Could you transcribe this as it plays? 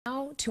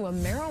to a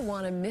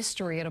marijuana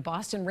mystery at a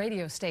Boston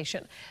radio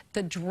station.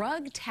 The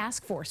Drug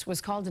Task Force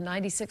was called to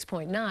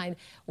 96.9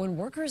 when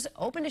workers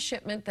opened a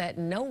shipment that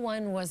no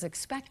one was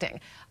expecting.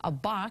 A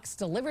box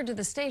delivered to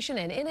the station,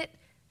 and in it,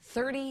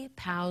 30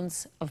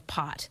 pounds of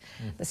pot.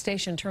 The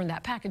station turned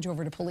that package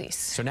over to police.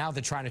 So now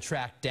they're trying to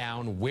track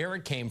down where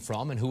it came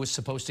from and who was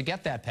supposed to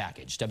get that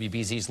package.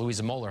 WBZ's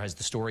Louisa Moller has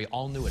the story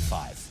all new at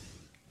 5.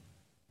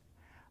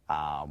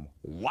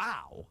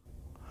 Wow.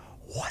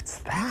 What's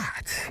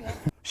that?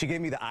 She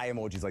gave me the eye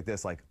emojis like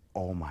this, like,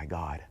 oh my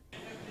God.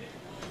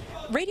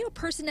 Radio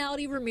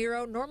personality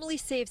Ramiro normally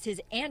saves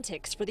his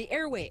antics for the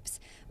airwaves.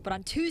 But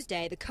on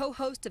Tuesday, the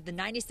co-host of the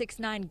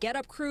 96.9 Get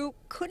Up crew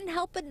couldn't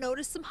help but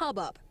notice some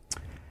hubbub.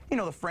 You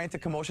know, the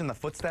frantic commotion, the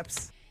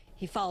footsteps.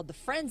 He followed the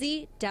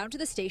frenzy down to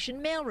the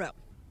station mailroom.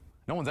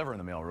 No one's ever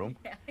in the mailroom.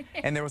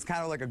 And there was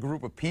kind of like a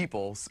group of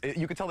people.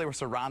 You could tell they were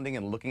surrounding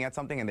and looking at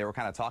something, and they were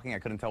kind of talking. I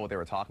couldn't tell what they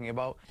were talking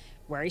about.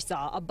 Where he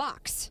saw a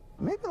box.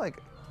 Maybe like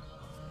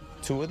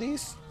 2 of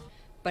these.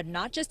 But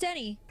not just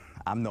any.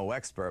 I'm no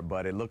expert,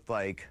 but it looked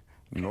like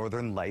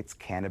Northern Lights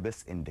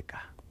Cannabis Indica.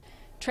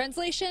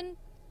 Translation,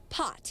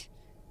 pot.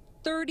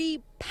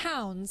 30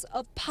 pounds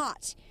of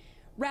pot.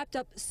 Wrapped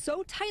up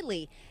so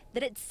tightly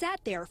that it sat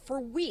there for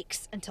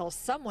weeks until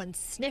someone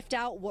sniffed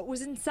out what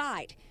was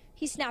inside.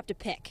 He snapped a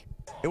pic.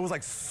 It was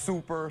like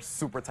super,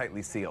 super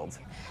tightly sealed.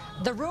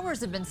 The rumors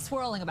have been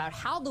swirling about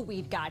how the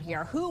weed got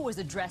here, who it was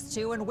addressed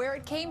to, and where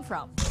it came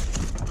from.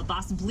 The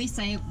Boston police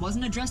say it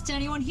wasn't addressed to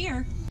anyone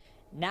here.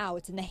 Now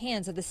it's in the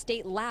hands of the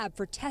state lab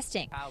for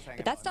testing.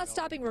 But that's not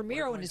stopping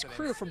Ramiro and his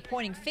crew from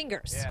pointing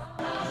fingers.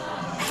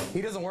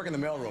 He doesn't work in the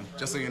mailroom,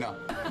 just so you know.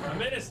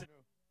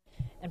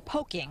 And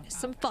poking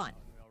some fun.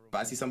 If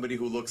I see somebody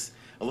who looks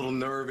a little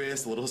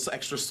nervous, a little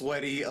extra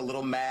sweaty, a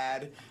little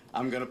mad,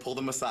 I'm going to pull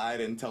them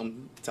aside and tell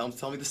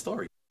me the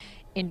story.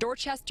 In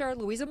Dorchester,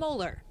 Louisa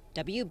Moller,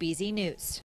 WBZ News.